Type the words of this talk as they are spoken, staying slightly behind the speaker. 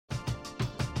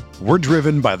We're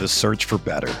driven by the search for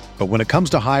better. But when it comes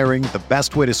to hiring, the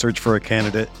best way to search for a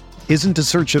candidate isn't to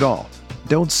search at all.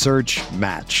 Don't search,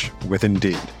 match with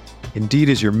Indeed. Indeed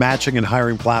is your matching and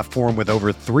hiring platform with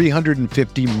over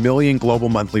 350 million global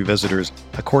monthly visitors,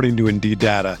 according to Indeed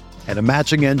data, and a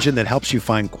matching engine that helps you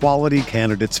find quality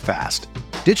candidates fast.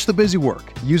 Ditch the busy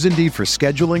work. Use Indeed for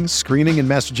scheduling, screening, and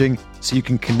messaging so you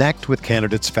can connect with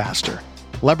candidates faster.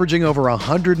 Leveraging over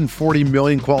 140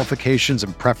 million qualifications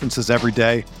and preferences every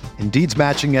day, Indeed's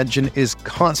matching engine is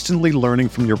constantly learning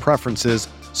from your preferences,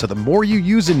 so the more you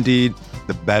use Indeed,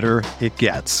 the better it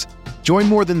gets. Join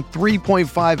more than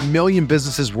 3.5 million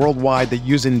businesses worldwide that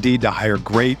use Indeed to hire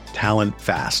great talent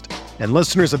fast. And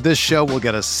listeners of this show will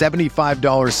get a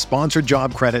 $75 sponsored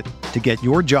job credit to get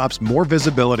your jobs more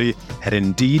visibility at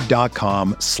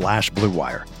Indeed.com/Blue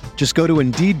Wire. Just go to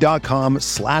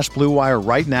Indeed.com/Blue Wire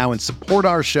right now and support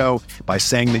our show by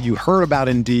saying that you heard about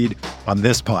Indeed on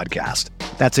this podcast.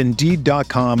 That's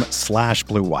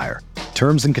Indeed.com/Blue Wire.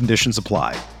 Terms and conditions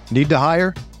apply. Need to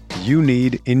hire? You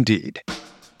need Indeed.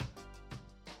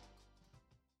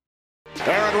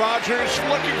 Aaron Rodgers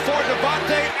looking for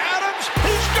Devontae Adams.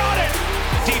 He's got it.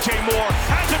 DJ Moore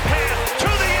has it panned to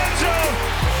the end zone.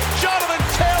 Jonathan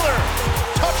Taylor,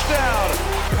 touchdown.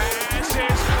 Pass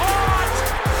is caught.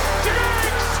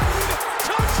 Diggs,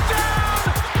 touchdown.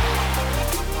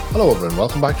 Hello everyone,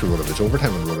 welcome back to RotoViz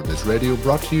Overtime on RotoViz Radio,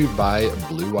 brought to you by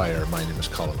Blue Wire. My name is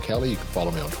Colin Kelly. You can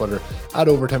follow me on Twitter at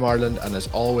Overtime Ireland, and as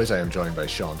always, I am joined by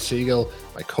Sean Siegel,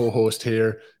 my co-host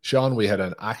here. Sean, we had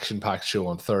an action-packed show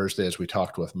on Thursday as we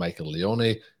talked with Michael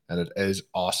Leone, and it is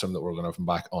awesome that we're going to have him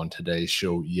back on today's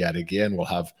show yet again. We'll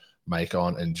have Mike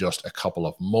on in just a couple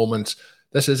of moments.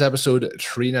 This is episode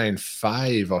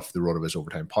 395 of the RotoViz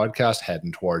Overtime podcast,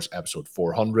 heading towards episode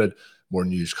 400. More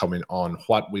news coming on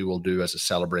what we will do as a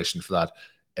celebration for that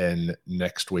in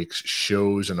next week's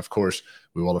shows. And of course,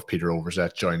 we will have Peter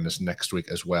Overzet joining us next week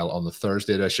as well on the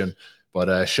Thursday edition.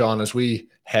 But Sean, as we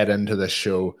head into this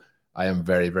show, I am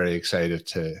very, very excited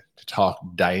to talk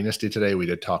Dynasty today. We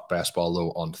did talk baseball,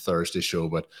 though, on Thursday's show,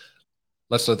 but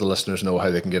let's let the listeners know how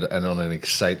they can get in on an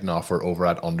exciting offer over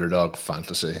at Underdog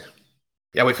Fantasy.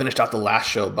 Yeah, we finished out the last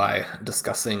show by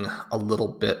discussing a little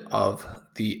bit of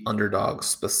the Underdog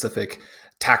specific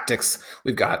tactics.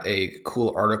 We've got a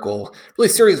cool article, really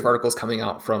series of articles coming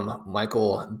out from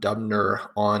Michael Dubner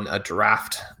on a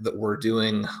draft that we're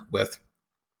doing with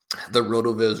the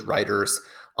RotoViz writers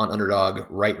on Underdog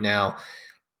right now.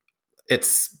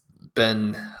 It's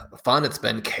been fun. It's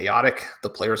been chaotic. The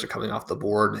players are coming off the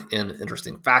board in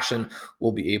interesting fashion.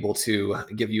 We'll be able to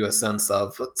give you a sense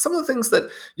of some of the things that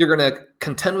you're going to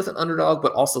contend with an Underdog,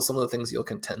 but also some of the things you'll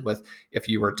contend with if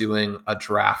you are doing a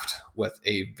draft with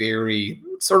a very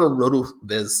sort of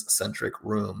RotoViz centric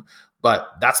room. But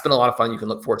that's been a lot of fun. You can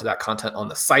look forward to that content on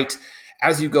the site.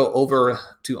 As you go over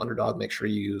to Underdog, make sure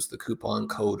you use the coupon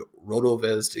code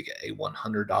RotoViz to get a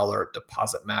 $100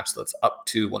 deposit match that's up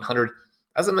to $100.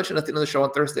 As I mentioned at the end of the show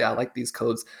on Thursday, I like these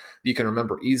codes you can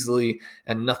remember easily,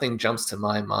 and nothing jumps to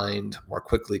my mind more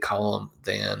quickly, Colin,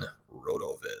 than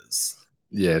RotoViz.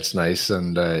 Yeah, it's nice.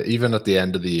 And even at the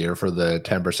end of the year for the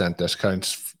 10%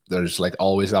 discounts, there's like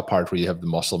always that part where you have the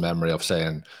muscle memory of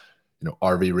saying, you know,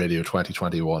 RV Radio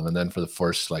 2021. And then for the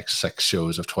first like 6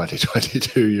 shows of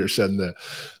 2022, you're sending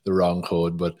the wrong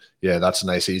code. But yeah, that's a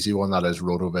nice, easy one. That is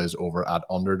RotoViz over at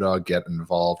Underdog. Get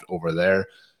involved over there.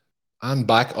 And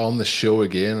back on the show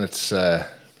again. It's a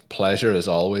pleasure as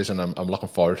always, and I'm looking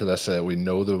forward to this. We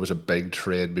know there was a big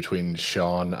trade between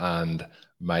Sean and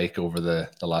Mike over the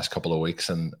last couple of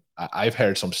weeks, and I've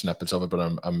heard some snippets of it, but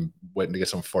I'm waiting to get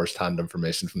some first-hand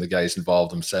information from the guys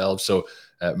involved themselves. So,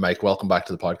 Mike, welcome back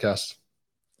to the podcast.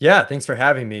 Yeah, thanks for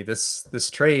having me.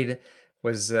 This trade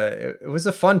was it was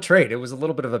a fun trade. It was a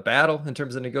little bit of a battle in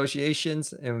terms of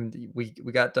negotiations, and we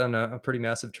got done a pretty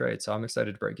massive trade. So I'm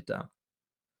excited to break it down.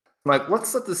 Mike, let's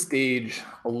set the stage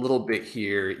a little bit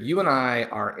here. You and I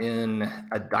are in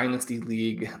a Dynasty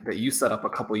league that you set up a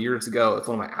couple of years ago. It's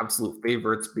one of my absolute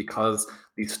favorites because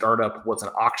the startup was an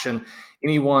auction.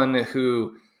 Anyone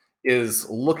who is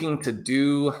looking to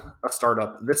do a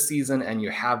startup this season and you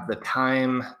have the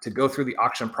time to go through the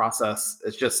auction process,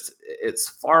 it's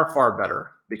far, far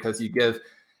better because you give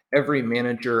every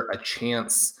manager a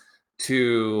chance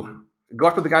to go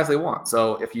after the guys they want.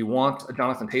 So if you want a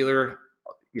Jonathan Taylor,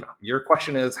 your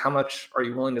question is, how much are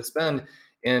you willing to spend,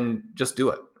 and just do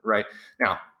it right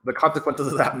now. The consequences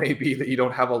of that may be that you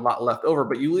don't have a lot left over,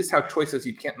 but you at least have choices.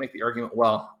 You can't make the argument,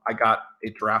 well, I got a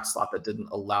draft slot that didn't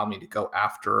allow me to go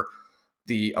after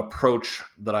the approach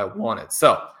that I wanted.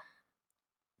 So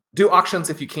Do auctions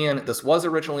if you can. This was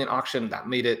originally an auction that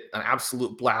made it an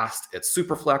absolute blast. It's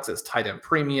super flex, it's tight end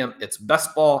premium, it's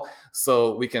best ball.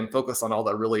 So we can focus on all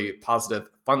the really positive,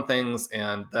 fun things.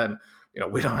 And then,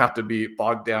 we don't have to be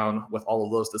bogged down with all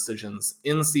of those decisions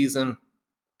in season.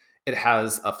 It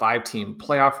has a 5-team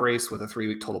playoff race with a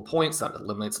 3-week total points. That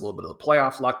eliminates a little bit of the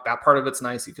playoff luck. That part of it's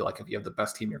nice. You feel like if you have the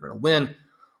best team, you're going to win.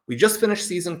 We just finished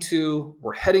season 2.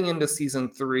 We're heading into season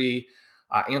 3.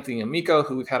 Anthony Amico,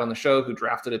 who we've had on the show, who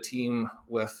drafted a team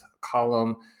with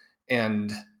Column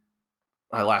and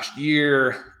last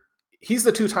year, he's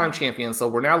the 2-time champion. So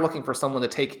we're now looking for someone to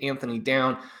take Anthony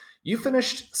down. You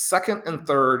finished 2nd and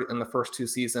 3rd in the first 2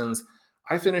 seasons.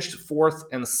 I finished 4th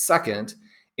and 2nd.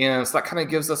 And so that kind of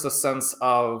gives us a sense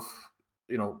of,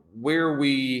 where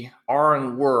we are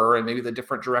and were, and maybe the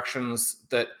different directions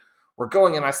that we're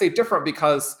going. And I say different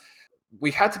because we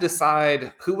had to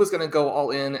decide who was going to go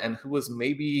all in and who was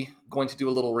maybe going to do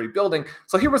a little rebuilding.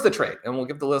 So here was the trade, and we'll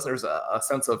give the listeners a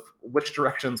sense of which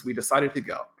directions we decided to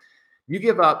go. You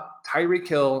give up Tyreek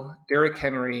Hill, Derrick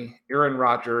Henry, Aaron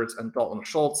Rodgers, and Dalton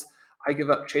Schultz. I give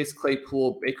up Chase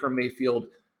Claypool, Baker Mayfield,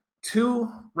 2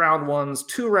 round 1s,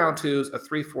 2 round 2s, a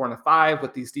 3, 4, and a 5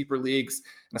 with these deeper leagues,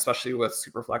 and especially with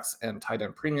Superflex and tight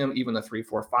end premium, even the 3,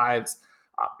 4, 5s.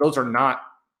 Those are not,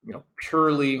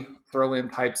 purely throw-in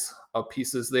types of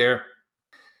pieces there.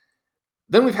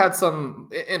 Then we've had some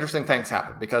interesting things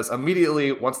happen because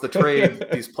immediately once the trade,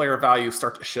 these player values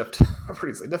start to shift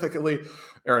pretty significantly.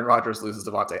 Aaron Rodgers loses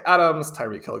Devontae Adams.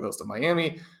 Tyreek Hill goes to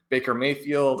Miami. Baker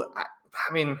Mayfield,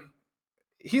 I mean,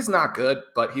 he's not good,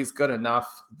 but he's good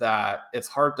enough that it's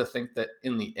hard to think that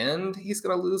in the end he's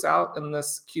going to lose out in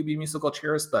this QB musical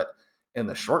chairs. But in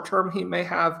the short term, he may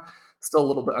have. Still a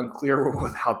little bit unclear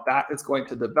with how that is going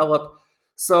to develop.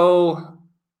 So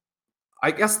I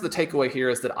guess the takeaway here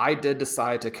is that I did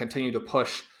decide to continue to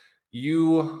push.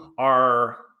 You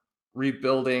are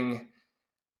rebuilding.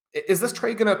 Is this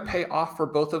trade going to pay off for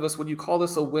both of us? Would you call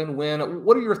this a win-win?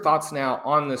 What are your thoughts now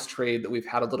on this trade that we've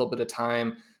had a little bit of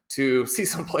time to see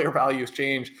some player values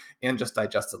change and just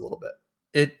digest it a little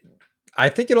bit? I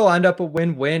think it'll end up a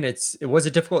win-win. It was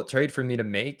a difficult trade for me to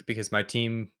make because my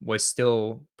team was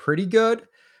still pretty good,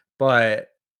 but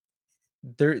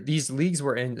these leagues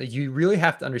we're in, you really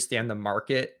have to understand the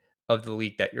market of the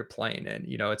league that you're playing in.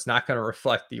 It's not going to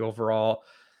reflect the overall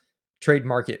trade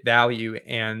market value.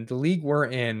 And the league we're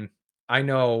in, I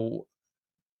know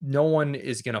no one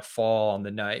is going to fall on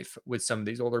the knife with some of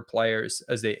these older players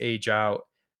as they age out.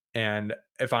 And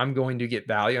if I'm going to get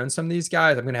value on some of these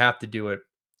guys, I'm going to have to do it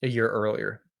a year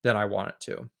earlier than I want it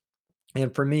to.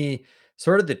 And for me,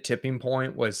 sort of the tipping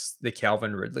point was the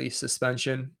Calvin Ridley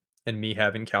suspension and me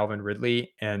having Calvin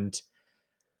Ridley, and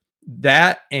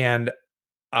that. And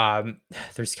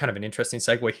there's kind of an interesting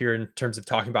segue here in terms of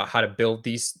talking about how to build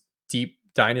these deep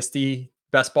dynasty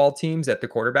best ball teams at the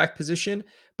quarterback position.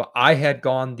 But I had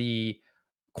gone the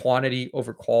quantity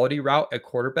over quality route at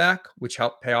quarterback, which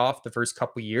helped pay off the first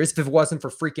couple of years. If it wasn't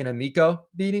for freaking Amico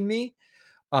beating me,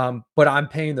 but I'm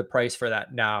paying the price for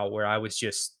that now, where I was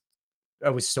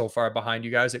so far behind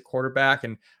you guys at quarterback,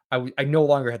 and I no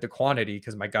longer had the quantity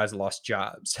because my guys lost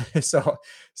jobs.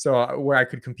 so where I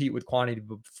could compete with quantity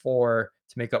before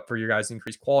to make up for your guys'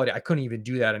 increased quality, I couldn't even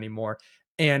do that anymore.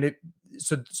 And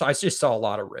so I just saw a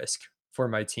lot of risk for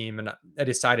my team, and I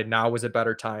decided now was a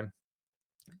better time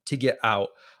to get out.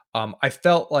 I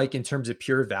felt like in terms of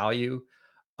pure value,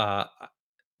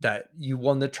 that you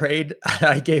won the trade.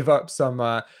 I gave up some,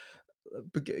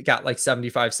 got like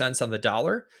 75 cents on the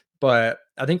dollar. But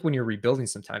I think when you're rebuilding,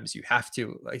 sometimes you have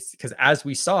to, like, because as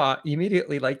we saw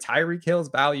immediately, like Tyreek Hill's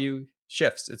value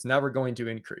shifts. It's never going to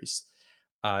increase.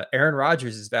 Aaron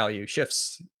Rodgers' value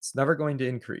shifts. It's never going to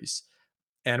increase.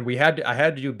 And I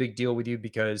had to do a big deal with you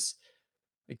because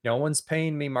like no one's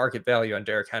paying me market value on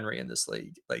Derrick Henry in this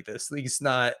league. Like this league's it's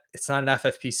not an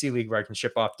FFPC league where I can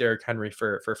ship off Derrick Henry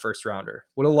for first rounder.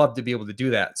 Would have loved to be able to do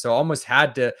that. So almost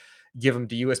had to give him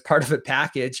to you as part of a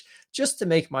package just to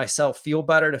make myself feel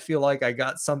better, to feel like I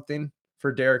got something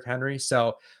for Derrick Henry.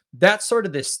 So that's sort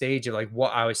of this stage of like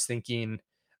what I was thinking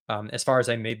as far as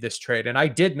I made this trade. And I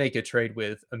did make a trade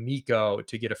with Amico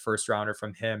to get a first rounder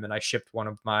from him. And I shipped one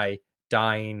of my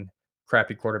dying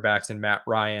crappy quarterbacks and Matt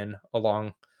Ryan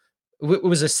along. It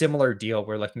was a similar deal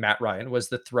where like Matt Ryan was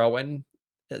the throw-in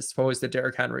as opposed to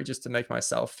Derrick Henry, just to make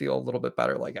myself feel a little bit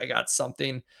better. Like I got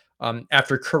something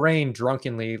after Corain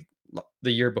drunkenly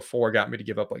the year before got me to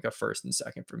give up like a first and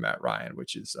second for Matt Ryan,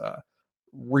 which is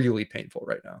really painful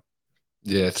right now.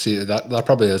 Yeah, see, that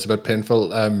probably is a bit painful.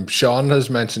 Sean has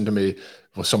mentioned to me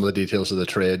with some of the details of the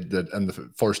trade that in the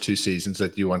first 2 seasons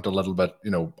that you went a little bit,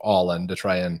 all in to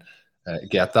try and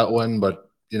get that win. But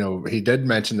he did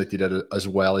mention that you did it as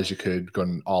well as you could,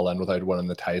 going all in without winning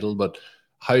the title. But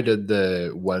how did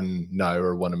the win now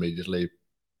or win immediately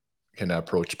kind of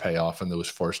approach pay off in those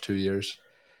first 2 years?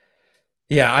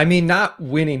 Yeah, I mean, not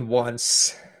winning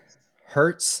once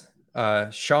hurts.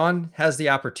 Sean has the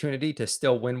opportunity to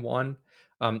still win one.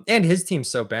 And his team's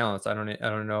so balanced. I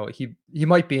don't know. He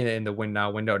might be in the win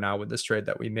now window now with this trade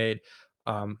that we made.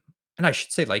 And I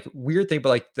should say, like, weird thing, but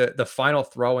like the final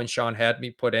throw and Sean had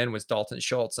me put in was Dalton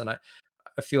Schultz, and I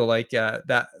feel like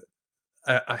that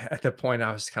at the point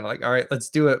I was kind of like, all right, let's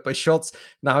do it. But Schultz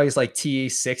now he's like TE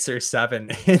 6 or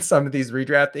 7 in some of these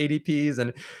redraft ADPs,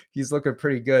 and he's looking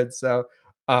pretty good. So,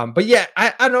 but yeah,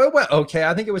 I know it went okay.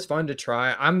 I think it was fun to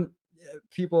try.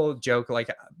 People joke like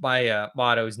my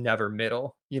motto is never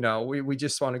middle. We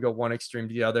just want to go one extreme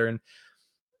to the other, and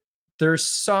there's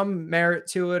some merit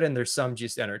to it, and there's some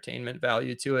just entertainment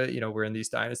value to it. We're in these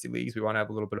dynasty leagues. We want to have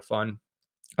a little bit of fun.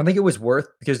 I think it was worth,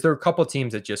 because there were a couple of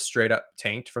teams that just straight up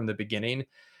tanked from the beginning.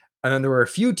 And then there were a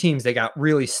few teams that got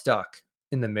really stuck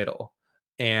in the middle.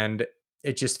 And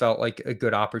it just felt like a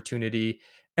good opportunity.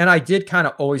 And I did kind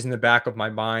of always in the back of my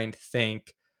mind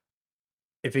think,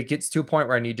 if it gets to a point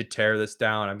where I need to tear this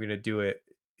down, I'm going to do it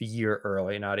a year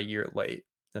early, not a year late.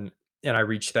 And I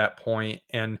reached that point.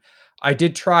 And I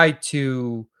did try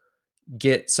to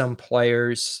get some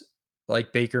players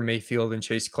like Baker Mayfield and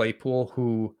Chase Claypool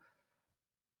who,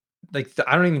 like,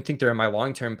 I don't even think they're in my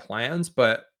long-term plans,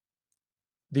 but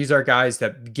these are guys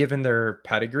that, given their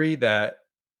pedigree, that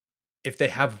if they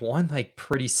have one like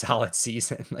pretty solid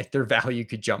season, like their value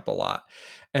could jump a lot.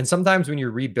 And sometimes when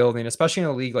you're rebuilding, especially in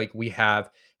a league like we have,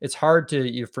 it's hard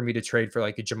for me to trade for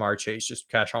like a Jamar Chase, just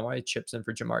cash all my chips in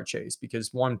for Jamar Chase,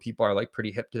 because one, people are like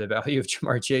pretty hip to the value of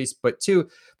Jamar Chase, but two,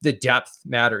 the depth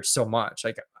matters so much.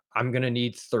 Like, I'm going to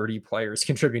need 30 players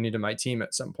contributing to my team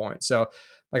at some point. So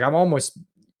like,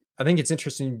 I think it's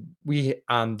interesting. We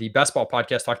on the Best Ball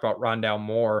podcast talked about Rondale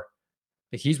Moore.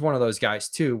 Like, he's one of those guys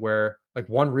too, where like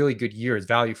one really good year, his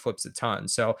value flips a ton.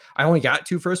 So I only got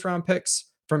 2 first-round picks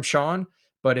from Sean,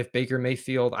 but if Baker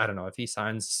Mayfield, I don't know, if he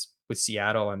signs with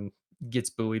Seattle and gets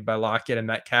buoyed by Lockett and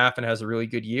Metcalf and has a really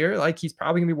good year, like, he's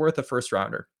probably gonna be worth a first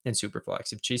rounder in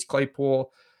Superflex. If Chase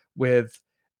Claypool with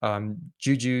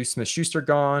Juju Smith-Schuster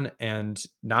gone and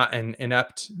not an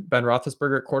inept Ben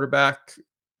Roethlisberger at quarterback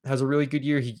has a really good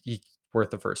year, he's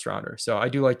worth a first rounder. So I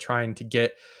do like trying to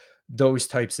get those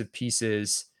types of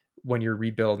pieces when you're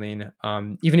rebuilding,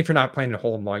 even if you're not playing a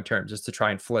whole long term, just to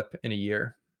try and flip in a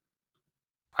year.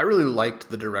 I really liked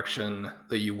the direction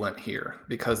that you went here,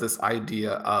 because this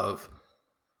idea of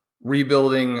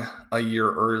rebuilding a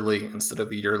year early instead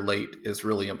of a year late is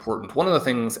really important. One of the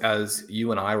things, as you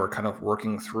and I were kind of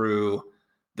working through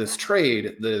this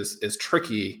trade that is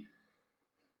tricky,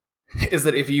 is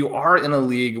that if you are in a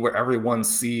league where everyone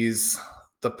sees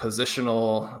the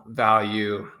positional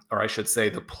value, or I should say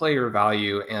the player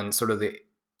value, and sort of the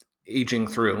aging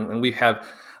through, and we have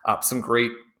some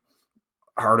great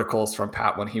articles from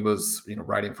Pat when he was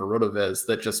writing for RotoViz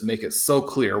that just make it so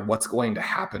clear what's going to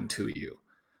happen to you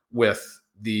with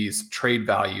these trade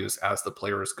values as the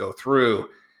players go through.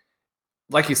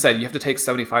 Like you said, you have to take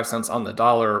 75 cents on the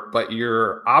dollar, but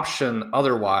your option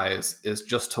otherwise is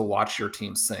just to watch your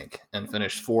team sink and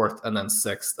finish 4th and then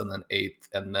 6th and then 8th.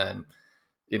 And then,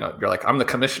 you're like, I'm the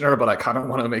commissioner, but I kind of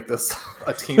want to make this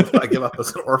a team that I give up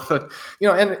as an orphan,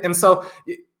 and so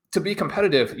to be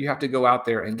competitive, you have to go out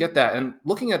there and get that. And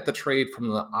looking at the trade from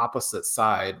the opposite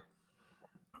side,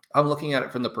 I'm looking at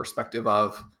it from the perspective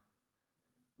of,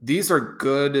 these are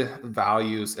good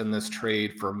values in this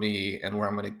trade for me and where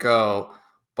I'm going to go.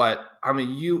 But I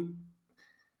mean,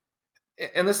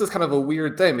 and this is kind of a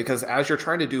weird thing, because as you're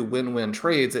trying to do win-win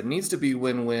trades, it needs to be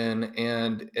win-win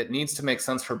and it needs to make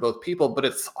sense for both people. But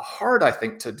it's hard, I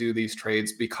think, to do these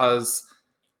trades because,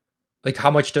 like,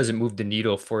 how much does it move the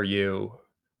needle for you?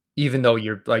 Even though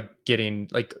you're like getting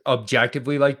like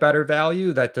objectively like better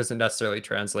value, that doesn't necessarily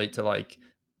translate to like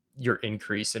your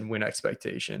increase in win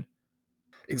expectation.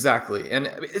 Exactly. And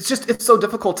it's so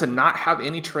difficult to not have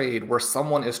any trade where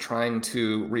someone is trying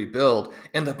to rebuild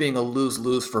end up being a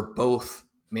lose-lose for both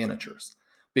managers.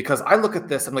 Because I look at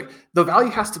this, I'm like, the value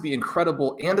has to be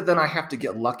incredible, and then I have to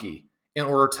get lucky in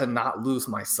order to not lose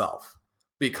myself.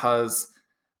 Because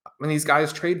when these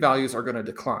guys' trade values are going to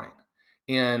decline.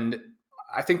 And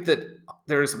I think that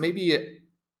there's maybe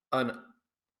an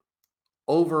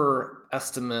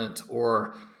overestimate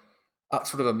or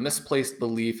sort of a misplaced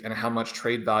belief in how much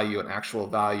trade value and actual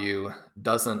value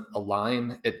doesn't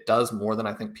align. It does more than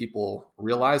I think people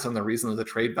realize. And the reason that the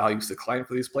trade values decline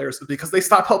for these players is because they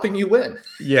stop helping you win.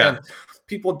 Yeah. And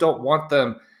people don't want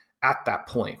them at that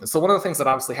point. And so one of the things that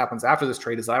obviously happens after this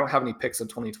trade is I don't have any picks in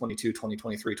 2022,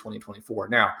 2023, 2024.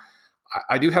 Now,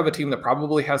 I do have a team that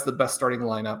probably has the best starting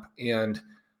lineup, and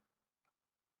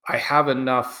I have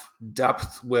enough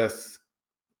depth with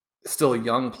still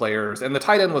young players. And the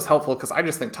tight end was helpful because I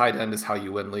just think tight end is how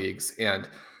you win leagues. And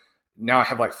now I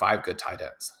have like 5 good tight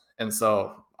ends. And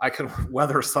so I can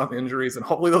weather some injuries, and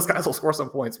hopefully those guys will score some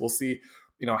points. We'll see,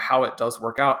 how it does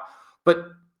work out. But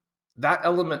that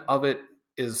element of it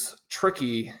is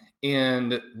tricky.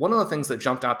 And one of the things that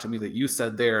jumped out to me that you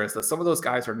said there is that some of those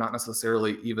guys are not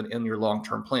necessarily even in your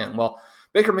long-term plan. Well,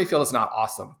 Baker Mayfield is not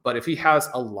awesome, but if he has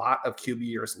a lot of QB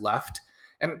years left,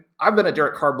 and I've been a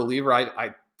Derek Carr believer,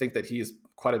 I think that he's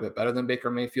quite a bit better than Baker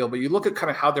Mayfield, but you look at kind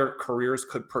of how their careers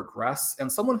could progress,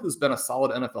 and someone who's been a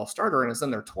solid NFL starter and is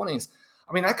in their 20s,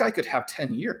 I mean, that guy could have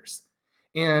 10 years.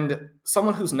 And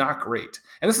someone who's not great.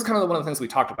 And this is kind of one of the things we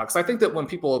talked about, because I think that when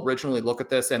people originally look at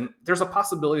this, and there's a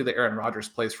possibility that Aaron Rodgers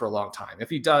plays for a long time. If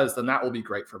he does, then that will be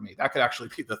great for me. That could actually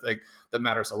be the thing that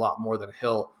matters a lot more than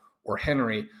Hill or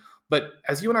Henry. But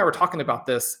as you and I were talking about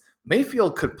this,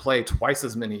 Mayfield could play twice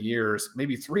as many years,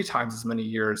 maybe 3 times as many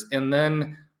years. And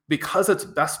then because it's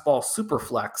best ball super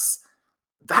flex,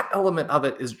 that element of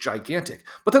it is gigantic.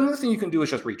 But then the thing you can do is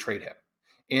just retrade him.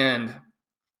 And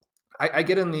I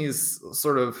get in these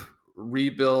sort of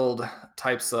rebuild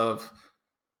types of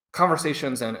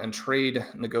conversations and trade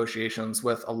negotiations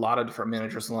with a lot of different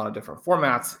managers in a lot of different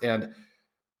formats. And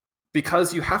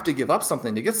because you have to give up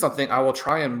something to get something, I will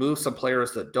try and move some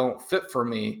players that don't fit for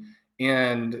me.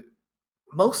 And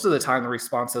most of the time the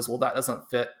response is, well, that doesn't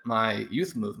fit my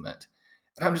youth movement.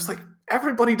 And I'm just like,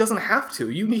 everybody doesn't have to.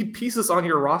 You need pieces on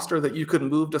your roster that you could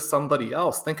move to somebody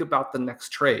else. Think about the next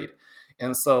trade.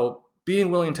 And so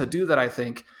being willing to do that, I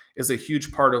think, is a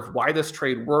huge part of why this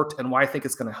trade worked and why I think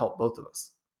it's going to help both of us.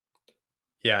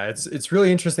 Yeah, it's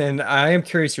really interesting. I am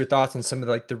curious your thoughts on some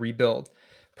of the rebuild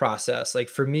process. Like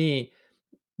for me,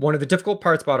 one of the difficult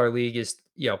parts about our league is,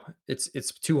 it's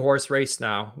 2-horse race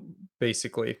now,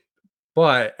 basically.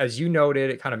 But as you noted,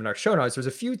 it kind of in our show notes, there's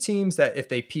a few teams that if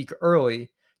they peak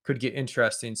early could get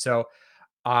interesting. So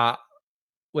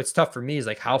what's tough for me is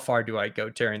how far do I go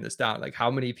tearing this down? Like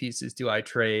how many pieces do I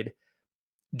trade?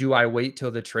 Do I wait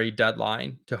till the trade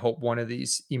deadline to hope one of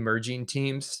these emerging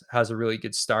teams has a really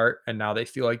good start and now they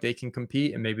feel like they can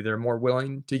compete and maybe they're more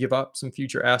willing to give up some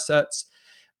future assets?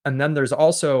 And then there's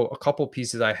also a couple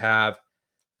pieces I have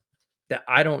that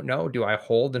I don't know. Do I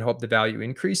hold and hope the value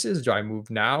increases? Do I move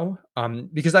now?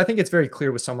 Because I think it's very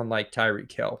clear with someone like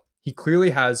Tyreek Hill. He clearly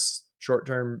has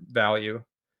short-term value.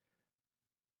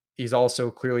 He's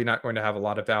also clearly not going to have a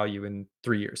lot of value in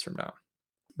 3 years from now.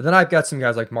 But then I've got some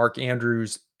guys like Mark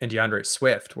Andrews and DeAndre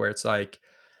Swift, where it's like,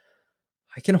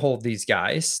 I can hold these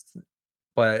guys,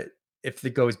 but if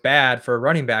it goes bad for a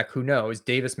running back, who knows?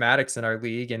 Davis Maddox in our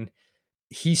league, and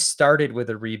he started with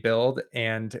a rebuild,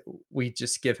 and we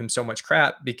just give him so much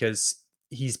crap because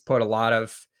he's put a lot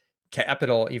of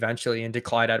capital eventually into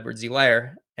Clyde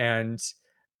Edwards-Helaire and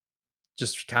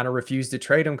just kind of refused to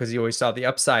trade him because he always saw the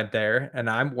upside there. And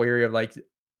I'm wary of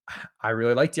I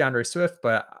really like DeAndre Swift,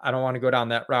 but I don't want to go down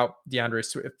that route. DeAndre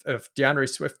Swift, if DeAndre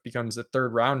Swift becomes a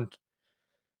third round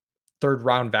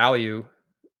value,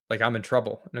 I'm in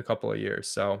trouble in a couple of years.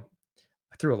 So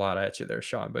I threw a lot at you there,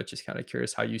 Sean, but just kind of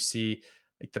curious how you see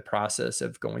the process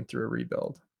of going through a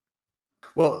rebuild.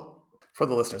 Well, for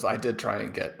the listeners, I did try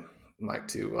and get Mike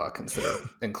to consider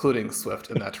including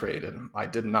Swift in that trade, and I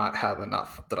did not have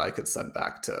enough that I could send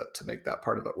back to make that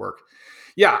part of it work.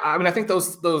 Yeah, I mean, I think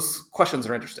those questions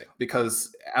are interesting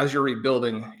because as you're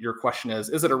rebuilding, your question is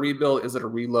it a rebuild? Is it a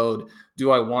reload?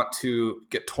 Do I want to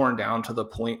get torn down to the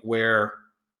point where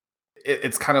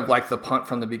it's kind of like the punt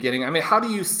from the beginning? I mean, how do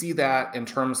you see that in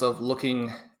terms of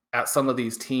looking at some of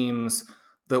these teams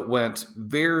that went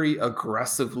very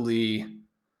aggressively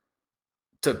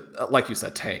to, like you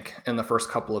said, tank in the first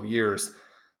couple of years?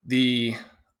 The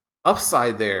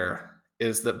upside there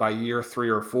is that by year 3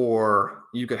 or 4,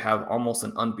 you could have almost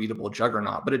an unbeatable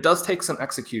juggernaut, but it does take some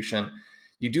execution.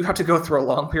 You do have to go through a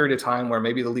long period of time where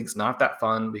maybe the league's not that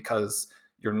fun because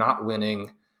you're not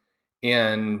winning.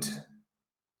 And,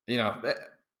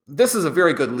 this is a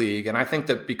very good league. And I think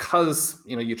that because,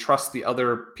 you trust the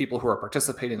other people who are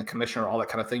participating, the commissioner, all that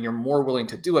kind of thing, you're more willing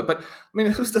to do it. But I mean,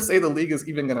 who's to say the league is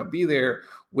even going to be there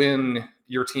when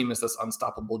your team is this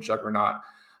unstoppable juggernaut?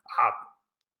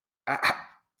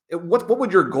 What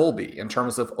would your goal be in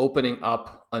terms of opening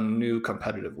up a new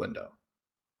competitive window?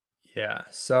 Yeah.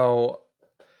 So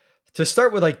to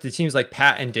start with, the teams like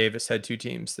Pat and Davis had 2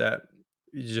 teams that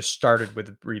just started with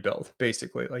a rebuild,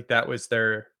 basically. That was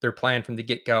their plan from the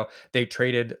get-go. They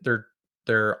traded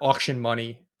their auction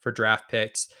money for draft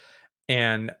picks.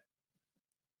 And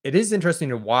it is interesting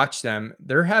to watch them.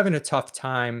 They're having a tough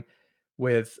time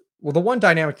with, well, the one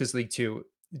dynamic this league too,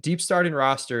 deep starting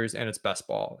rosters and it's best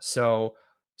ball. So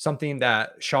something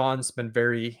that Sean's been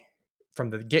very, from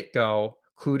the get-go,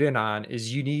 clued in on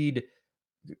is you need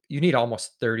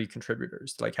almost 30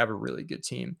 contributors to like have a really good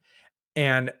team.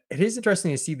 And it is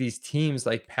interesting to see these teams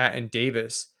like Pat and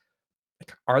Davis,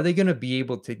 like, are they going to be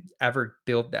able to ever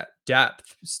build that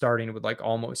depth starting with like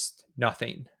almost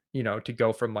nothing, to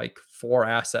go from like 4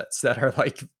 assets that are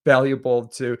like valuable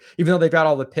to, even though they've got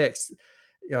all the picks,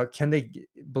 can they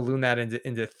balloon that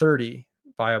into 30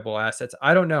 viable assets?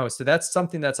 I don't know. So that's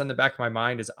something that's on the back of my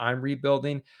mind as I'm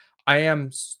rebuilding. I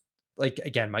am like,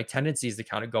 again, my tendency is to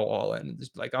kind of go all in,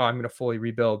 just like, oh, I'm going to fully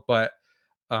rebuild, but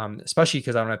especially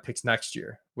because I don't have picks next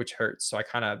year, which hurts. So I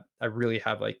really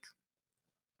have like,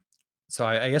 so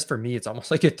I guess for me, it's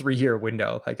almost like a 3-year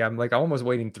window. Like I'm almost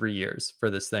waiting 3 years for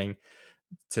this thing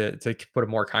to put a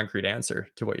more concrete answer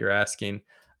to what you're asking.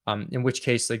 In which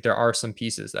case, like there are some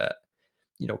pieces that,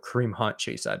 Kareem Hunt,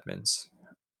 Chase Edmonds,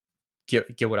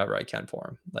 get whatever I can for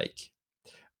him. Like,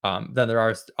 then there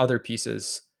are other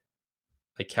pieces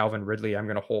like Calvin Ridley, I'm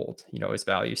going to hold, his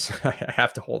values. I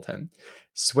have to hold him.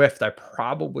 Swift, I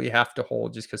probably have to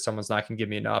hold just because someone's not going to give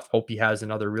me enough. Hope he has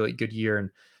another really good year and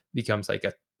becomes like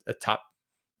a top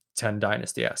 10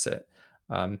 dynasty asset.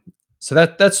 So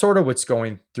that's sort of what's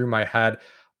going through my head.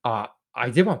 I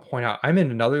did want to point out, I'm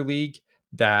in another league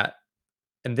that,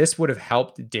 and this would have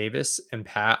helped Davis and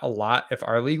Pat a lot if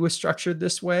our league was structured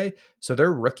this way. So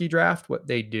their rookie draft, what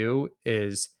they do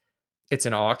is it's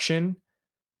an auction,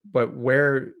 but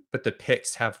the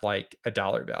picks have like a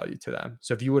dollar value to them.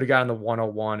 So if you would have gotten the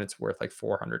 101, it's worth like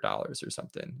 $400 or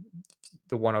something.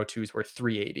 The 102 is worth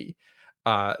 $380.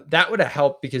 That would have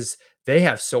helped because they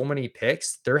have so many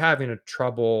picks. They're having a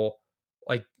trouble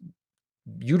like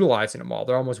utilizing them all.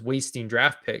 They're almost wasting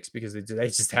draft picks because they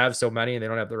just have so many and they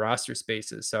don't have the roster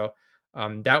spaces. So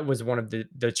that was one of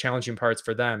the challenging parts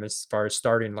for them as far as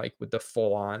starting like with the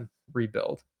full on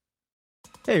rebuild.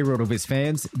 Hey, RotoViz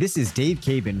fans, this is Dave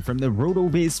Cabin from the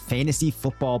RotoViz Fantasy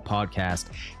Football Podcast,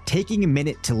 taking a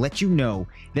minute to let you know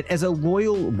that as a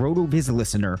loyal RotoViz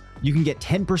listener, you can get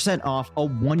 10% off a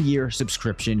 1-year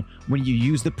subscription when you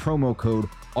use the promo code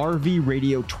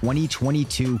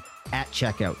RVRadio2022 at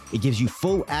checkout. It gives you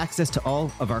full access to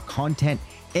all of our content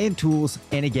and tools,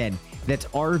 and again, that's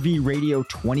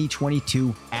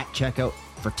RVRadio2022 at checkout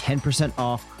for 10%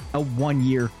 off a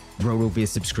 1-year RotoViz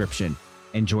subscription.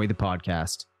 Enjoy the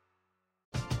podcast.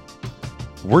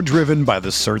 We're driven by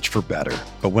the search for better.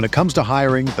 But when it comes to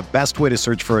hiring, the best way to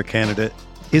search for a candidate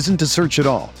isn't to search at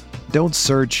all. Don't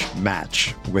search,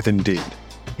 match with Indeed.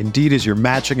 Indeed is your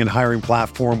matching and hiring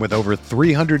platform with over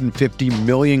 350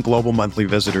 million global monthly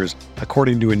visitors,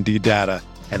 according to Indeed data,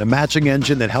 and a matching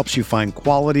engine that helps you find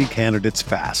quality candidates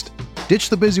fast. Ditch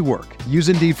the busy work. Use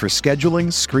Indeed for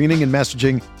scheduling, screening, and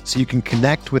messaging so you can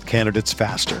connect with candidates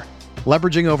faster.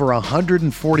 Leveraging over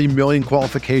 140 million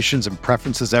qualifications and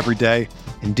preferences every day,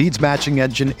 Indeed's matching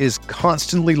engine is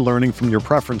constantly learning from your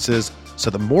preferences,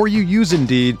 so the more you use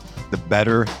Indeed, the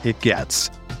better it gets.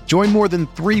 Join more than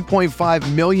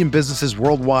 3.5 million businesses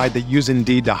worldwide that use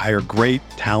Indeed to hire great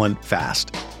talent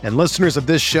fast. And listeners of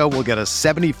this show will get a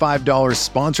 $75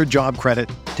 sponsored job credit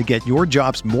to get your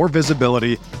jobs more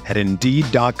visibility at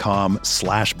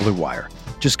Indeed.com/Blue Wire.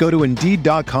 Just go to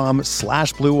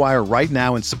Indeed.com/Blue Wire right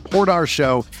now and support our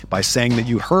show by saying that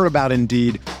you heard about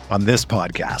Indeed on this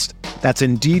podcast. That's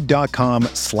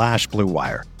Indeed.com/Blue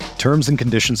Wire. Terms and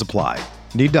conditions apply.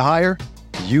 Need to hire?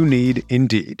 You need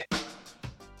Indeed.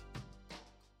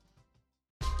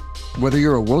 Whether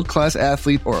you're a world-class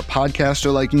athlete or a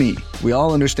podcaster like me, we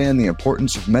all understand the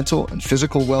importance of mental and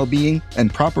physical well-being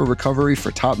and proper recovery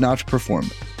for top-notch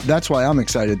performance. That's why I'm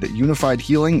excited that Unified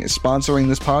Healing is sponsoring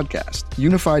this podcast.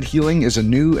 Unified Healing is a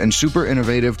new and super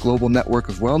innovative global network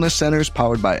of wellness centers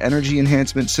powered by Energy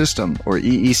Enhancement System, or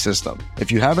EE System. If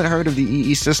you haven't heard of the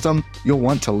EE System, you'll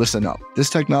want to listen up. This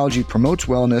technology promotes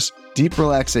wellness, deep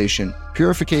relaxation,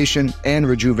 purification, and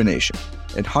rejuvenation.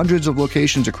 In hundreds of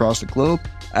locations across the globe,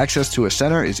 access to a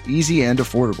center is easy and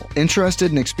affordable. Interested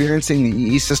in experiencing the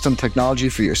EE System technology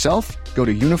for yourself? Go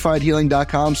to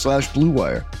unifiedhealing.com/Blue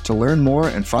Wire to learn more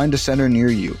and find a center near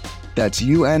you. That's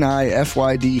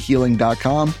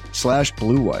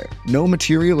UNIFYDhealing.com/Blue Wire. No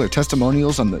material or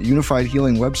testimonials on the Unified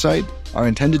Healing website are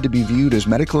intended to be viewed as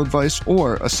medical advice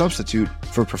or a substitute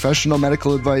for professional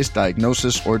medical advice,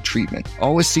 diagnosis, or treatment.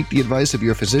 Always seek the advice of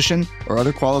your physician or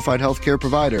other qualified healthcare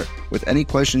provider with any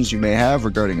questions you may have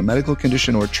regarding a medical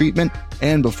condition or treatment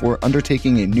and before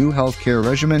undertaking a new healthcare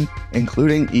regimen,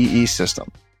 including EE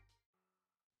System.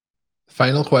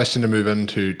 Final question to move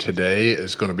into today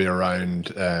is going to be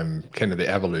around kind of the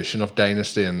evolution of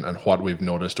Dynasty and what we've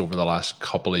noticed over the last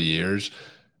couple of years.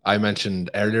 I mentioned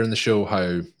earlier in the show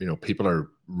how people are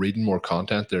reading more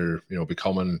content. They're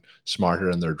becoming smarter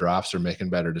in their drafts. They're making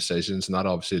better decisions, and that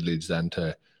obviously leads then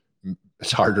to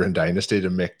it's harder in Dynasty to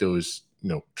make those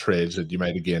trades that you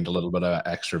might have gained a little bit of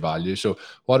extra value. So,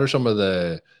 what are some of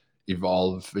the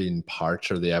evolving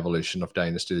parts or the evolution of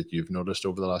Dynasty that you've noticed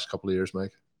over the last couple of years,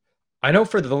 Mike? I know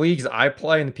for the leagues I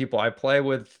play and the people I play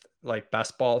with, like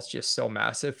best ball is just so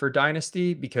massive for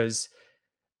Dynasty because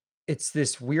it's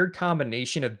this weird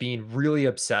combination of being really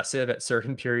obsessive at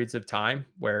certain periods of time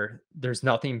where there's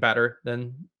nothing better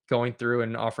than going through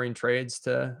and offering trades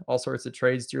to all sorts of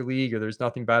trades to your league, or there's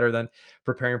nothing better than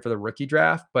preparing for the rookie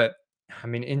draft. But I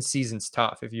mean, in season's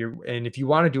tough. If you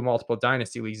want to do multiple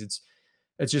dynasty leagues,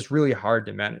 it's just really hard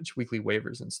to manage weekly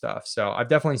waivers and stuff. So I've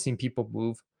definitely seen people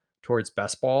move towards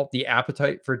best ball. The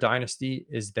appetite for dynasty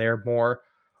is there more.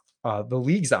 The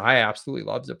leagues I absolutely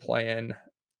love to play in,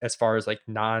 as far as like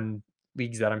non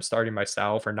leagues that I'm starting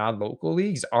myself or non local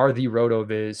leagues, are the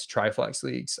RotoViz Triflex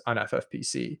leagues on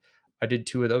FFPC. I did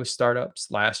 2 of those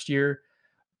startups last year.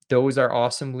 Those are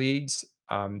awesome leagues.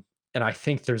 And I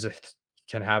think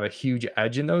can have a huge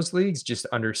edge in those leagues, just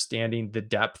understanding the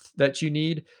depth that you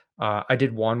need. I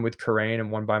did one with Karain and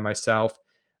one by myself,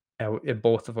 and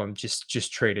both of them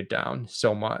just traded down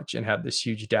so much and had this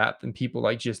huge depth, and people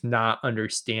like just not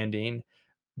understanding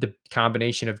the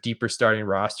combination of deeper starting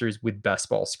rosters with best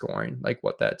ball scoring, like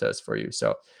what that does for you.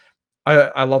 So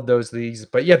I love those leagues.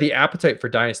 But yeah, the appetite for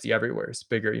dynasty everywhere is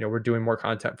bigger. We're doing more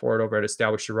content for it over at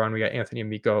Establish Your Run. We got Anthony and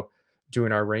Miko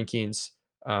doing our rankings.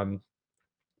 And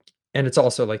it's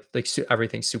also like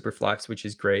everything's super flex, which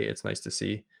is great. It's nice to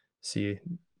see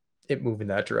it move in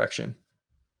that direction.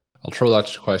 I'll throw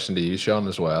that question to you, Sean,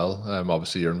 as well.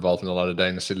 Obviously, you're involved in a lot of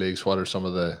dynasty leagues. What are some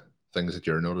of the things that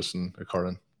you're noticing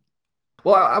occurring?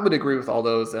 Well, I would agree with all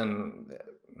those, and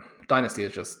Dynasty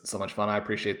is just so much fun. I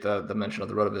appreciate the mention of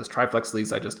the RotoViz Triflex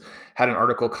leagues. I just had an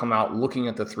article come out looking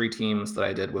at the 3 teams that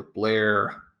I did with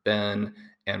Blair, Ben,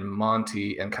 and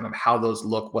Monty, and kind of how those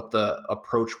look, what the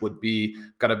approach would be.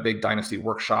 Got a big Dynasty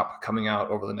workshop coming out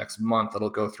over the next month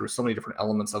that'll go through so many different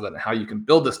elements of it and how you can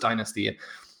build this Dynasty. And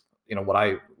what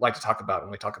I like to talk about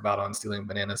when we talk about on Stealing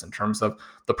Bananas in terms of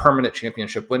the permanent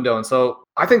championship window. And so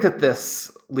I think that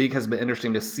this league has been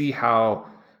interesting to see how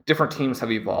different teams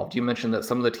have evolved. You mentioned that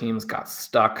some of the teams got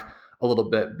stuck a little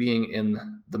bit being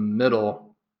in the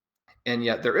middle, and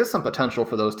yet there is some potential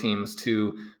for those teams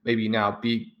to maybe now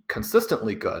be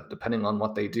consistently good depending on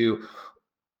what they do.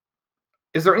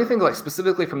 Is there anything like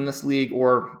specifically from this league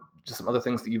or just some other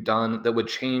things that you've done that would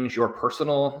change your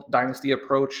personal dynasty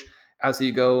approach as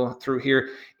you go through here?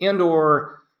 And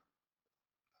or,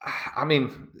 I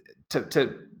mean,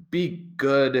 to be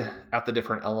good at the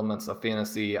different elements of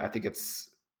fantasy, I think it's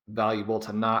valuable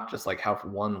to not just like have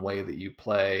one way that you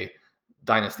play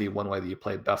dynasty, one way that you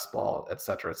play best ball, et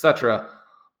cetera,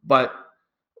 but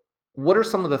what are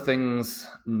some of the things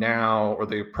now or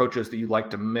the approaches that you like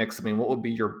to mix? I mean, what would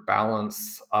be your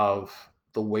balance of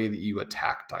the way that you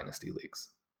attack dynasty leagues?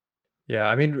 Yeah,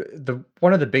 I mean,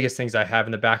 one of the biggest things I have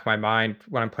in the back of my mind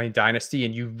when I'm playing Dynasty,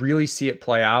 and you really see it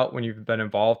play out when you've been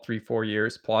involved 3-4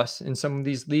 years plus in some of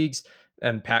these leagues,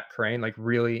 and Pat Crane like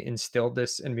really instilled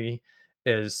this in me,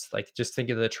 is like just think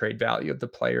of the trade value of the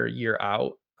player a year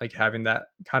out, like having that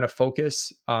kind of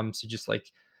focus. So just like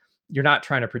you're not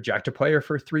trying to project a player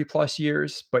for 3+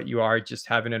 years, but you are just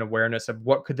having an awareness of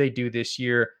what could they do this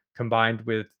year combined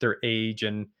with their age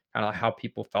and kind of how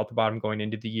people felt about them going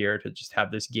into the year, to just have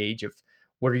this gauge of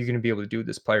what are you going to be able to do with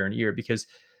this player in a year, because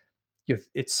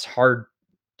it's hard.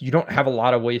 You don't have a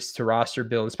lot of ways to roster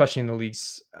build, especially in the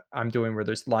leagues I'm doing where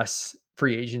there's less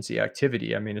free agency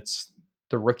activity. I mean, it's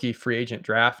the rookie free agent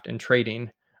draft and trading,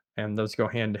 and those go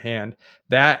hand to hand.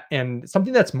 That, and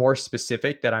something that's more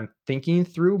specific that I'm thinking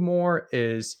through more,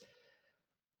 is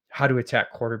how to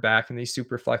attack quarterback in these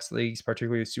super flex leagues,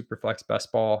 particularly super flex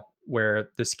best ball, where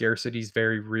the scarcity is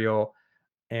very real.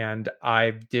 And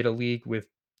I did a league with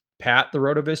Pat, the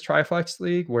RotoViz Triflex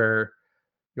league, where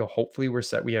hopefully we're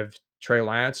set. We have Trey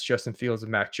Lance, Justin Fields,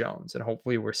 and Mac Jones, and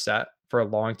hopefully we're set for a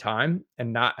long time,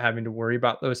 and not having to worry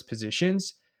about those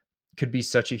positions could be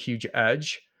such a huge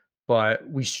edge. But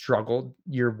we struggled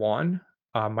year one.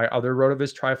 My other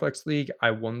RotoViz Triflex league, I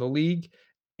won the league,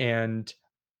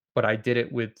 but I did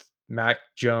it with Mac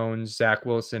Jones, Zach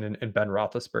Wilson, and Ben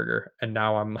Roethlisberger. And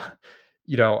now I'm,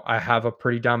 I have a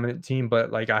pretty dominant team,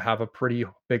 but like I have a pretty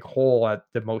big hole at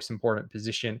the most important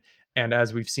position. And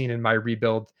as we've seen in my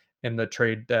rebuild in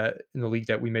the league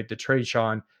that we made the trade,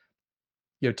 Sean,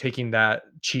 taking that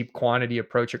cheap quantity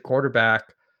approach at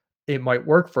quarterback, it might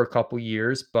work for a couple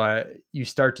years, but you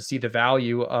start to see the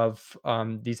value of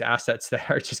these assets that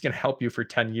are just going to help you for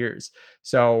 10 years.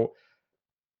 So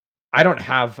I don't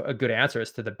have a good answer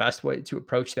as to the best way to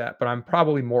approach that, but I'm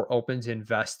probably more open to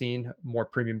investing more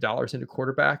premium dollars into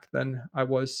quarterback than I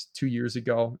was 2 years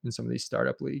ago in some of these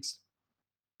startup leagues.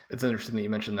 It's interesting that you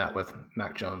mentioned that with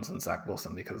Mac Jones and Zach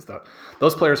Wilson, because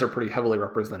those players are pretty heavily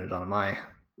represented on my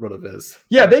RotoViz.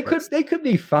 Yeah, they could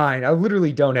be fine. I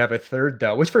literally don't have a third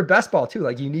though, which for best ball too,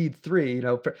 like you need 3,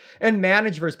 and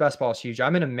managed versus best ball is huge.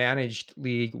 I'm in a managed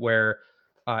league where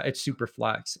it's super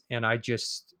flex, and I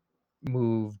just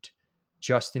moved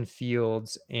Justin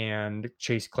Fields and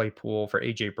Chase Claypool for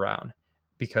AJ Brown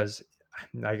because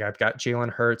I've got Jalen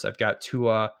Hurts, I've got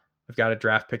Tua, I've got a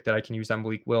draft pick that I can use on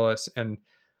Malik Willis, and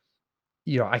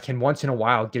I can once in a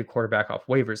while get a quarterback off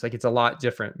waivers. Like it's a lot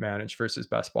different managed versus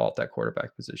best ball at that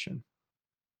quarterback position.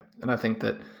 And I think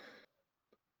that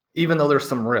even though there's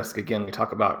some risk, again, we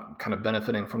talk about kind of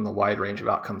benefiting from the wide range of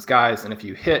outcomes guys. And if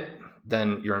you hit,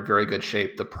 then you're in very good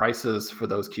shape. The prices for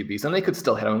those QBs, and they could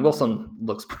still hit. I mean, Wilson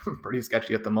looks pretty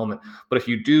sketchy at the moment, but if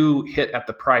you do hit at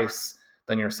the price,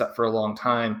 then you're set for a long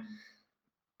time.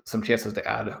 Some chances to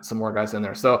add some more guys in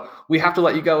there. So we have to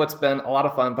let you go. It's been a lot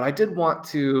of fun, but I did want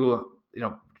to,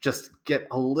 just get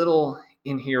a little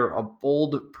in here, a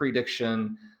bold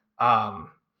prediction.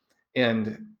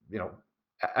 And,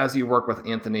 as you work with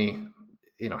Anthony,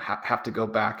 have to go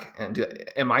back and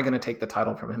am I going to take the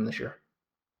title from him this year?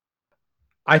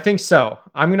 I think so.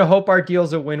 I'm going to hope our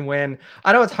deal's a win-win.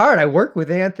 I know it's hard. I work with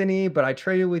Anthony, but I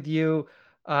traded with you.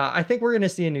 I think we're going to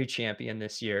see a new champion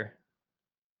this year.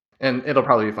 And it'll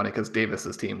probably be funny because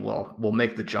Davis's team will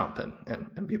make the jump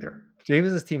and be there.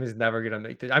 Davis's team is never going to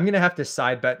make it. I'm going to have to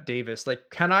side bet Davis. Like,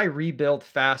 can I rebuild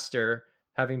faster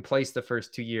having placed the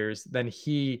first 2 years than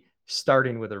he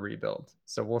starting with a rebuild?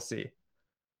 So we'll see.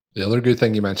 The other good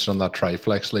thing you mentioned on that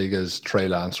Triflex League is Trey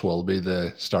Lance will be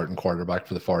the starting quarterback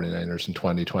for the 49ers in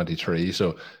 2023.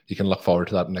 So you can look forward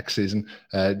to that next season.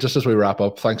 Just as we wrap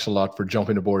up, thanks a lot for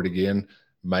jumping aboard again,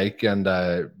 Mike, and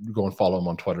go and follow him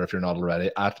on Twitter if you're not already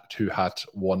at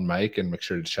 2hat1mike, and make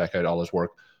sure to check out all his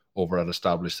work over at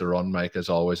Establish the Run. Mike, as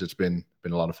always, it's been a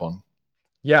lot of fun.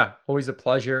 Yeah, always a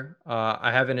pleasure.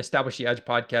 I have an Establish the Edge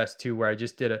podcast too, where I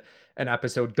just did an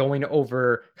episode going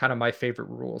over kind of my favorite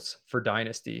rules for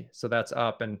Dynasty. So that's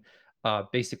up, and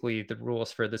basically the rules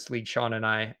for this league Sean and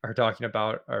I are talking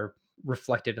about are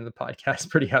reflected in the podcast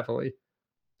pretty heavily.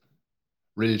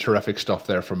 Really terrific stuff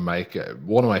there from Mike.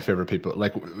 One of my favorite people.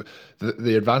 Like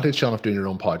the advantage, Sean, of doing your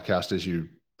own podcast is you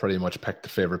pretty much pick the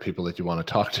favorite people that you want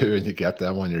to talk to and you get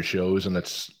them on your shows. And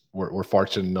we're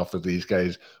fortunate enough that these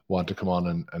guys want to come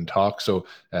on and talk. So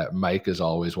Mike is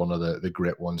always one of the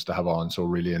great ones to have on. So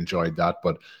really enjoyed that.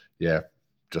 But yeah,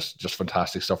 just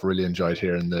fantastic stuff. Really enjoyed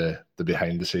hearing the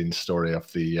behind the scenes story of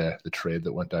the trade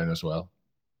that went down as well.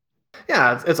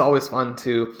 Yeah, it's always fun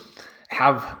to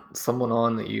have someone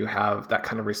on that you have that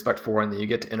kind of respect for and that you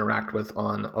get to interact with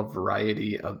on a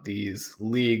variety of these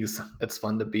leagues. It's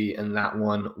fun to be in that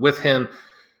one with him.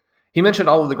 He mentioned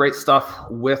all of the great stuff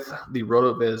with the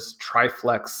RotoViz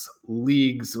Triflex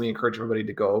leagues. We encourage everybody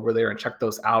to go over there and check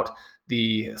those out.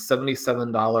 The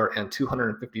 $77 and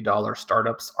 $250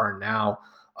 startups are now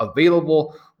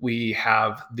available. We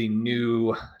have the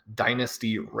new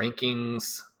Dynasty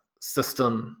rankings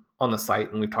system on the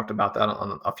site, and we've talked about that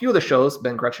on a few of the shows.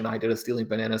 Ben Gretchen and I did a Stealing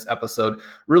Bananas episode,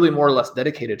 really more or less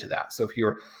dedicated to that. So if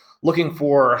you're looking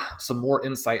for some more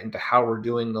insight into how we're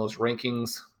doing those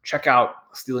rankings, check out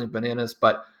Stealing Bananas.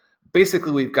 But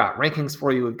basically, we've got rankings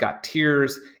for you. We've got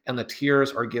tiers, and the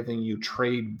tiers are giving you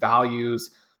trade values.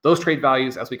 Those trade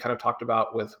values, as we kind of talked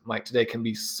about with Mike today, can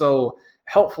be so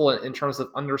helpful in terms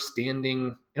of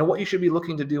understanding, what you should be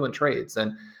looking to do in trades.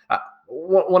 And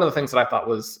one of the things that I thought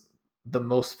was the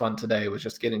most fun today was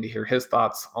just getting to hear his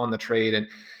thoughts on the trade. And,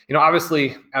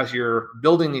 obviously, as you're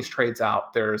building these trades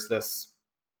out, there's this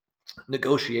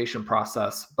negotiation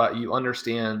process, but you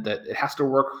understand that it has to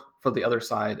work for the other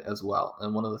side as well.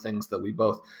 And one of the things that we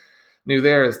both knew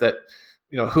there is that,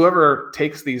 whoever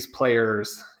takes these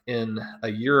players in a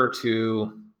year or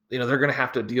two, they're going to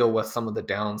have to deal with some of the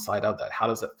downside of that. How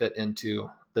does it fit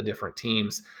into the different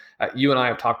teams? You and I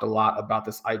have talked a lot about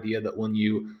this idea that when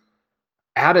you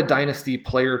add a dynasty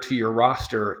player to your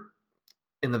roster,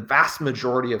 in the vast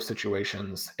majority of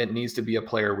situations, it needs to be a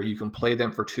player where you can play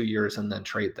them for 2 years and then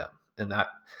trade them. In that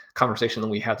conversation that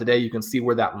we had today, you can see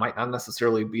where that might not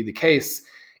necessarily be the case.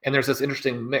 And there's this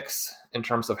interesting mix in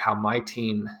terms of how my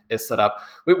team is set up.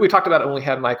 We talked about it when we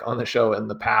had Mike on the show in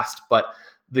the past, but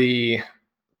the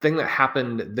thing that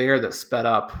happened there that sped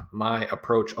up my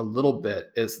approach a little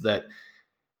bit is that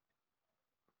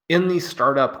in the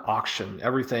startup auction,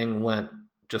 everything went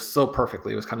just so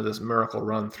perfectly. It was kind of this miracle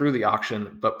run through the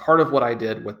auction. But part of what I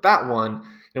did with that one,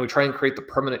 we try and create the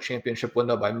permanent championship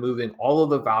window by moving all of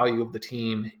the value of the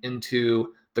team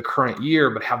into the current year,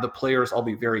 but have the players all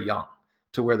be very young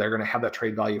to where they're going to have that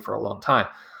trade value for a long time.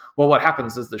 Well, what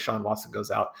happens is Deshaun Watson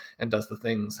goes out and does the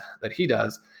things that he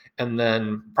does. And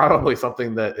then probably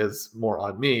something that is more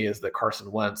on me is that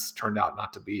Carson Wentz turned out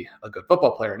not to be a good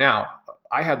football player. Now,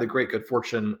 I had the great good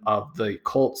fortune of the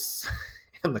Colts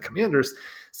and the Commanders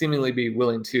seemingly be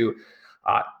willing to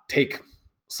take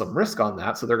some risk on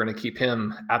that. So they're going to keep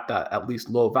him at that at least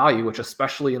low value, which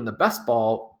especially in the best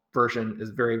ball version is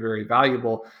very, very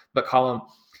valuable. But Colin,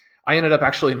 I ended up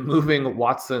actually moving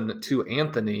Watson to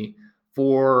Anthony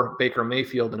for Baker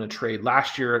Mayfield in a trade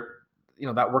last year.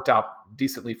 That worked out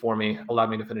decently for me, allowed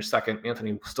me to finish second.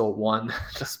 Anthony still won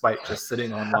despite just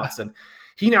sitting on Watson.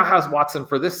 He now has Watson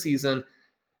for this season.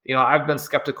 I've been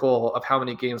skeptical of how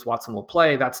many games Watson will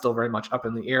play. That's still very much up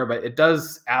in the air, but it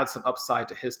does add some upside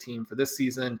to his team for this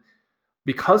season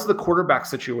because the quarterback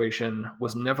situation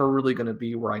was never really going to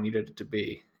be where I needed it to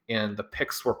be. And the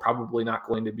picks were probably not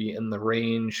going to be in the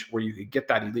range where you could get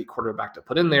that elite quarterback to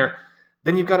put in there.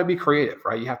 Then you've got to be creative,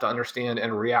 right? You have to understand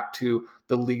and react to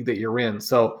the league that you're in.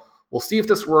 So we'll see if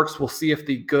this works. We'll see if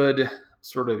the good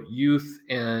sort of youth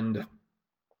and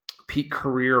peak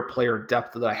career player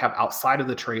depth that I have outside of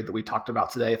the trade that we talked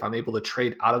about today, if I'm able to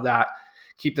trade out of that,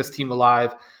 keep this team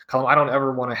alive. Colin, I don't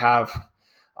ever want to have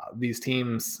these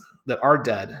teams that are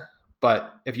dead,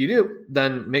 but if you do,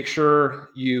 then make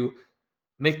sure you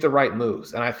make the right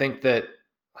moves. And I think that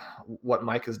what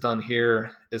Mike has done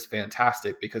here is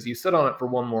fantastic because you sit on it for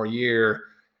one more year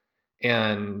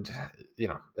and,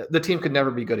 the team could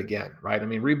never be good again, right? I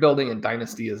mean, rebuilding in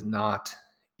Dynasty is not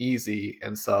easy.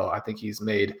 And so I think he's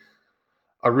made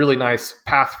a really nice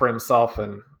path for himself.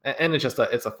 And it's just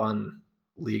it's a fun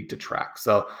league to track.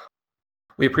 So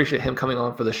we appreciate him coming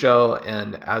on for the show.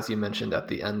 And as you mentioned at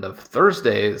the end of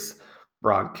Thursday's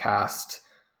broadcast,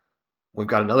 we've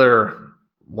got another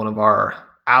one of our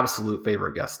absolute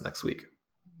favorite guests next week.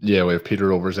 Yeah, we have Peter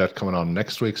Overzet coming on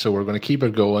next week, so we're going to keep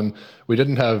it going. We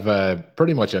didn't have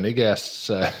pretty much any guests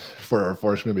for our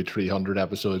first maybe 300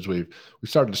 episodes. We've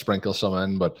started to sprinkle some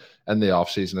in, but in the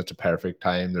off season, it's a perfect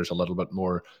time. There's a little bit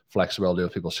more flexibility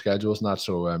with people's schedules and that.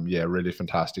 So yeah, really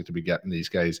fantastic to be getting these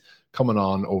guys coming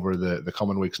on over the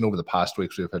coming weeks. And over the past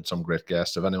weeks, we've had some great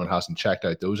guests. If anyone hasn't checked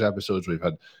out those episodes, we've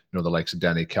had the likes of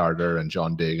Denny Carter and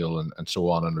John Daigle and so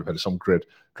on, and we've had some great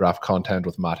draft content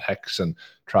with Matt Hicks and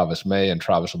Travis May, and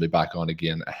Travis will be back on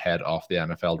again ahead of the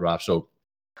NFL draft. So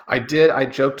I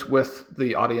joked with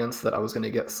the audience that I was going to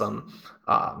get some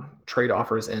trade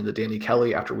offers into Danny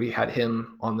Kelly after we had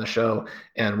him on the show,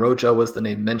 and Rojo was the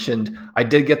name mentioned. I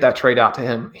did get that trade out to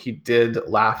him. He did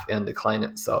laugh and decline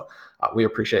it. So we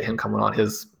appreciate him coming on.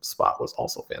 His spot was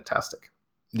also fantastic.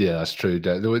 Yeah, that's true.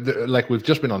 Like, we've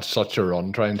just been on such a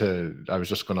run I was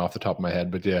just going off the top of my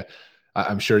head, but yeah,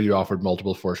 I'm sure you offered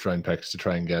multiple first-round picks to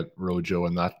try and get Rojo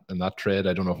in that trade.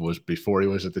 I don't know if it was before he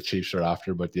was at the Chiefs or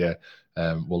after, but yeah,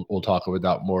 we'll talk about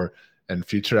that more in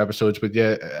future episodes. But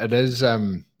yeah, it is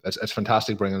it's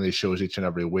fantastic bringing these shows each and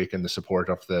every week and the support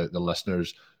of the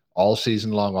listeners all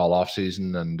season long, all off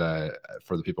season, and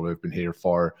for the people who've been here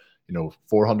for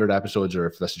 400 episodes, or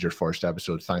if this is your first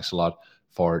episode, thanks a lot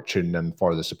for tuning in,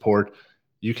 for the support.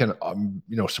 You can,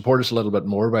 support us a little bit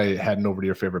more by heading over to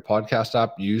your favorite podcast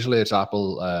app. Usually it's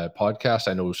Apple Podcasts.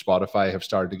 I know Spotify have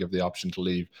started to give the option to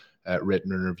leave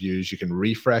written reviews. You can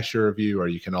refresh your review, or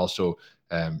you can also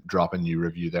drop a new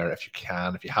review there if you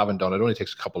can. If you haven't done it, it only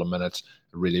takes a couple of minutes.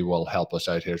 It really will help us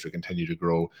out here as we continue to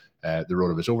grow the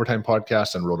RotoViz Overtime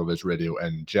podcast and RotoViz Radio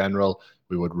in general.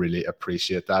 We would really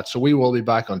appreciate that. So we will be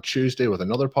back on Tuesday with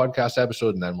another podcast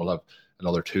episode, and then we'll have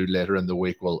another two later in the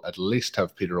week. We'll at least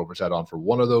have Peter Overzet on for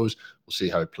one of those. We'll see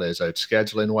how it plays out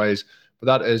scheduling wise. But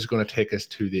that is going to take us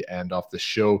to the end of the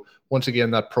show. Once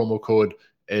again, that promo code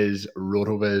is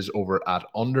RotoViz over at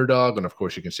Underdog. And of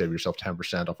course, you can save yourself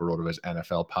 10% off a RotoViz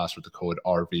NFL pass with the code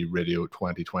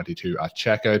RVRadio2022 at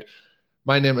checkout.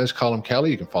 My name is Colin Kelly.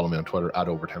 You can follow me on Twitter at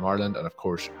Overtime Ireland. And of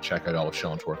course, check out all of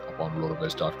Sean's work up on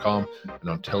RotoViz.com. And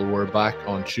until we're back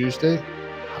on Tuesday,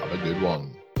 have a good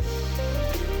one.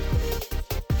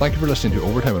 Thank you for listening to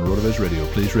Overtime on RotoViz Radio.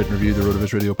 Please rate and review the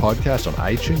RotoViz Radio podcast on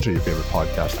iTunes or your favorite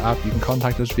podcast app. You can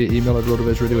contact us via email at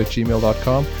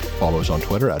rotovizradio@gmail.com. Follow us on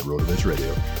Twitter at RotoViz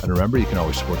Radio. And remember, you can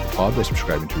always support the pod by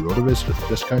subscribing to RotoViz with a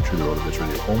discount through the RotoViz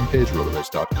Radio homepage,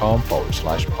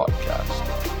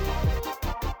 rotoviz.com/podcast.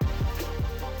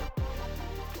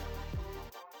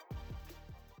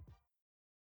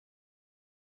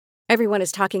 Everyone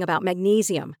is talking about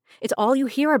magnesium. It's all you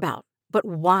hear about. But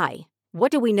why?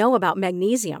 What do we know about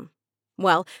magnesium?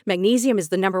 Well, magnesium is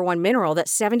the number one mineral that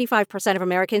 75% of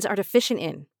Americans are deficient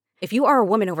in. If you are a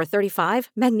woman over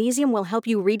 35, magnesium will help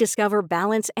you rediscover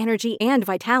balance, energy, and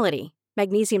vitality.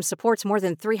 Magnesium supports more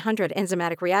than 300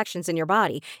 enzymatic reactions in your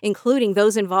body, including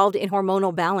those involved in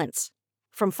hormonal balance.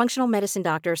 From functional medicine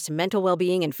doctors to mental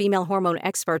well-being and female hormone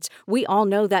experts, we all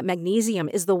know that magnesium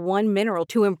is the one mineral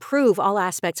to improve all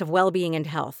aspects of well-being and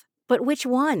health. But which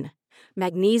one?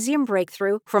 Magnesium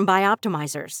Breakthrough from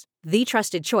Bioptimizers, the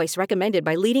trusted choice recommended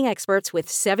by leading experts with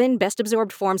 7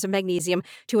 best-absorbed forms of magnesium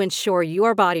to ensure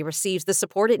your body receives the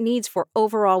support it needs for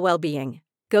overall well-being.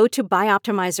 Go to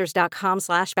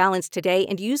bioptimizers.com/balance today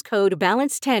and use code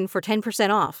BALANCE10 for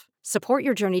 10% off. Support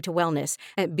your journey to wellness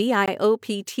at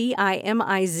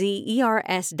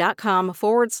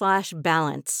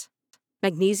bioptimizers.com/balance.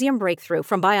 Magnesium Breakthrough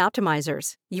from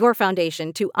Bioptimizers, your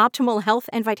foundation to optimal health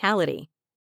and vitality.